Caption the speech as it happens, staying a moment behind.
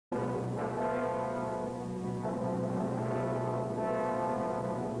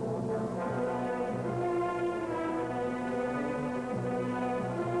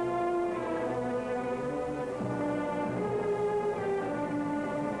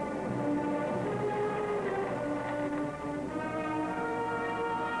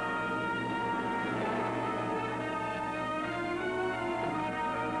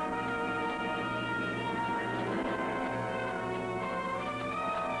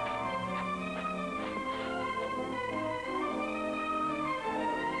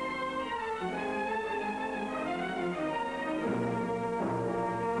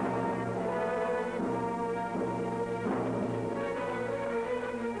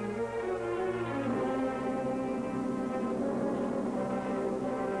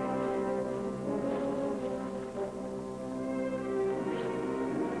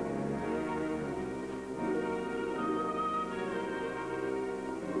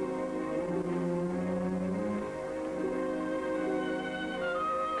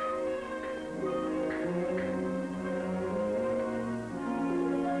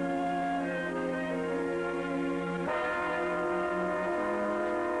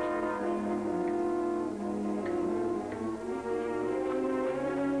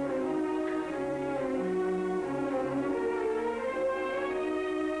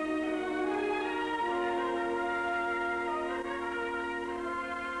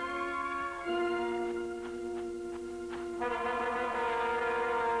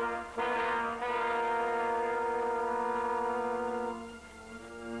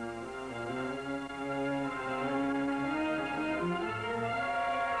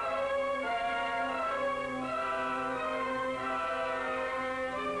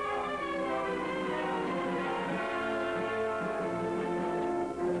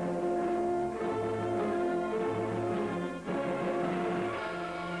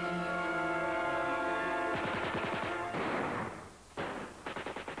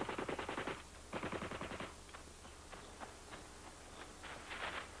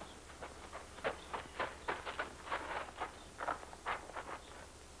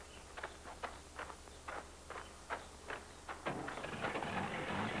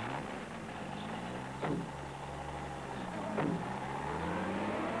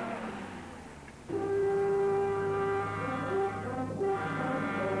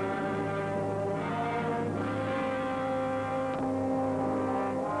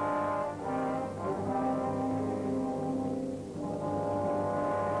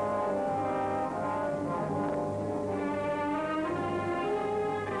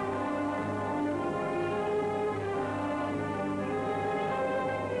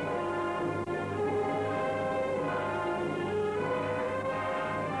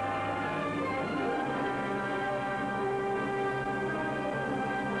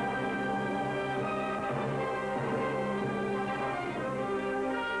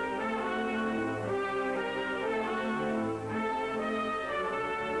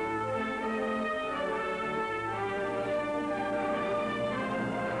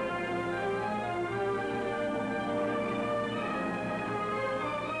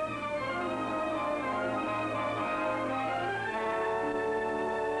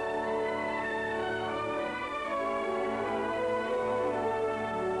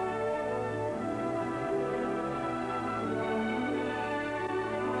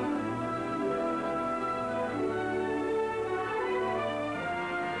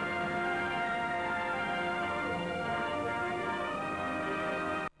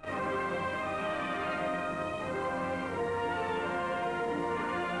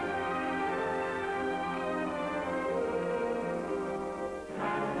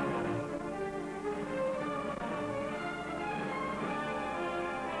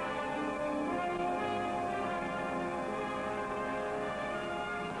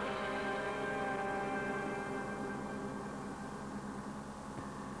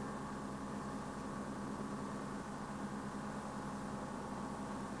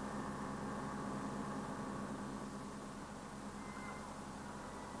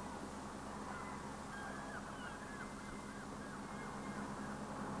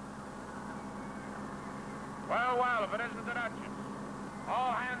Well, well, if it isn't the Duchess.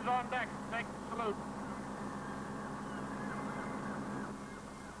 All hands on deck. Take the salute.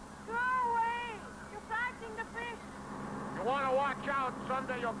 Go away! You're frightening the fish. You want to watch out.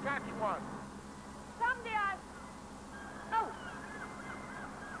 Someday you'll catch one. Someday I... Oh!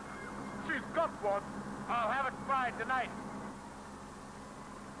 She's got one. I'll have it fried tonight.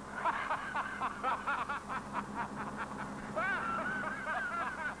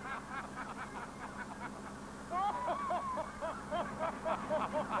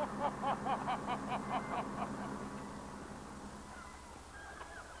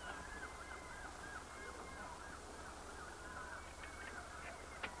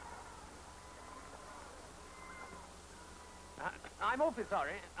 I'm awfully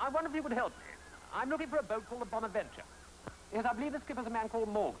sorry. I wonder if you would help me. I'm looking for a boat called the Bonaventure. Yes, I believe the skipper's a man called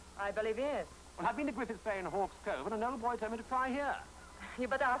Morgan. I believe he is. Well, I've been to Griffith's Bay in Hawks Cove, and an old boy told me to try here. You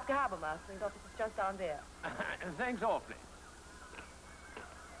better ask the harbour master. His office is just down there. Thanks awfully.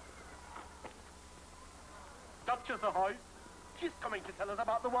 Duchess ahoy! She's coming to tell us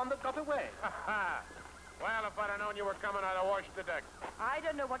about the one that got away. Well, if I'd have known you were coming, I'd have washed the deck. I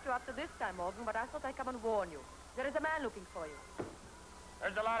don't know what you're up to this time, Morgan, but I thought I'd come and warn you. There is a man looking for you.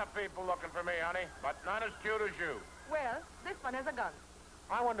 There's a lot of people looking for me, honey, but not as cute as you. Well, this one has a gun.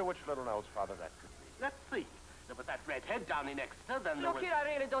 I wonder which little nose father that could be. Let's see. There was that red head down in Exeter, then there Look was... here, I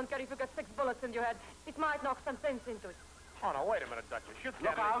really don't care if you get 6 bullets in your head. It might knock some sense into it. Oh, no, wait a minute, Duchess. You can't...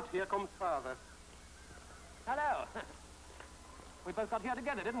 Look out, here comes father. Hello. We both got here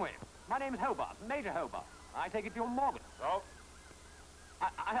together, didn't we? My name's Hobart, Major Hobart. I take it you're Morgan. So?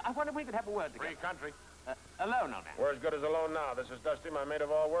 I wonder if we could have a word together. Free country. Alone, old man. We're as good as alone now. This is Dusty, my maid of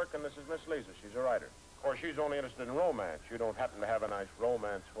all work, and this is Miss Lisa. She's a writer. Of course, she's only interested in romance. You don't happen to have a nice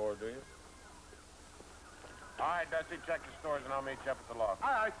romance for her, do you? All right, Dusty, check the stores, and I'll meet you up at the loft.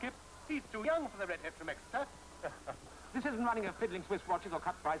 Aye, aye, Skip. He's too young for the red head from Exeter. This isn't running a fiddling Swiss watches or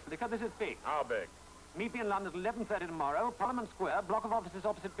cut-price liquor. This is big. How big? Meet me in London at 11:30 tomorrow, Parliament Square, block of offices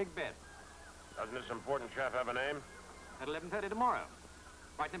opposite Big Ben. Doesn't this important chap have a name? At 11:30 tomorrow.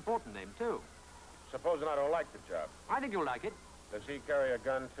 Quite an important name, too. Supposing I don't like the job. I think you'll like it. Does he carry a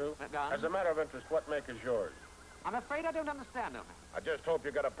gun, too? A gun? As a matter of interest, what make is yours? I'm afraid I don't understand, old man. I just hope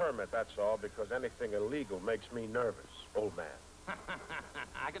you got a permit, that's all, because anything illegal makes me nervous, old man.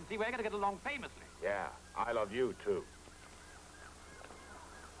 I can see we're going to get along famously. Yeah, I love you, too.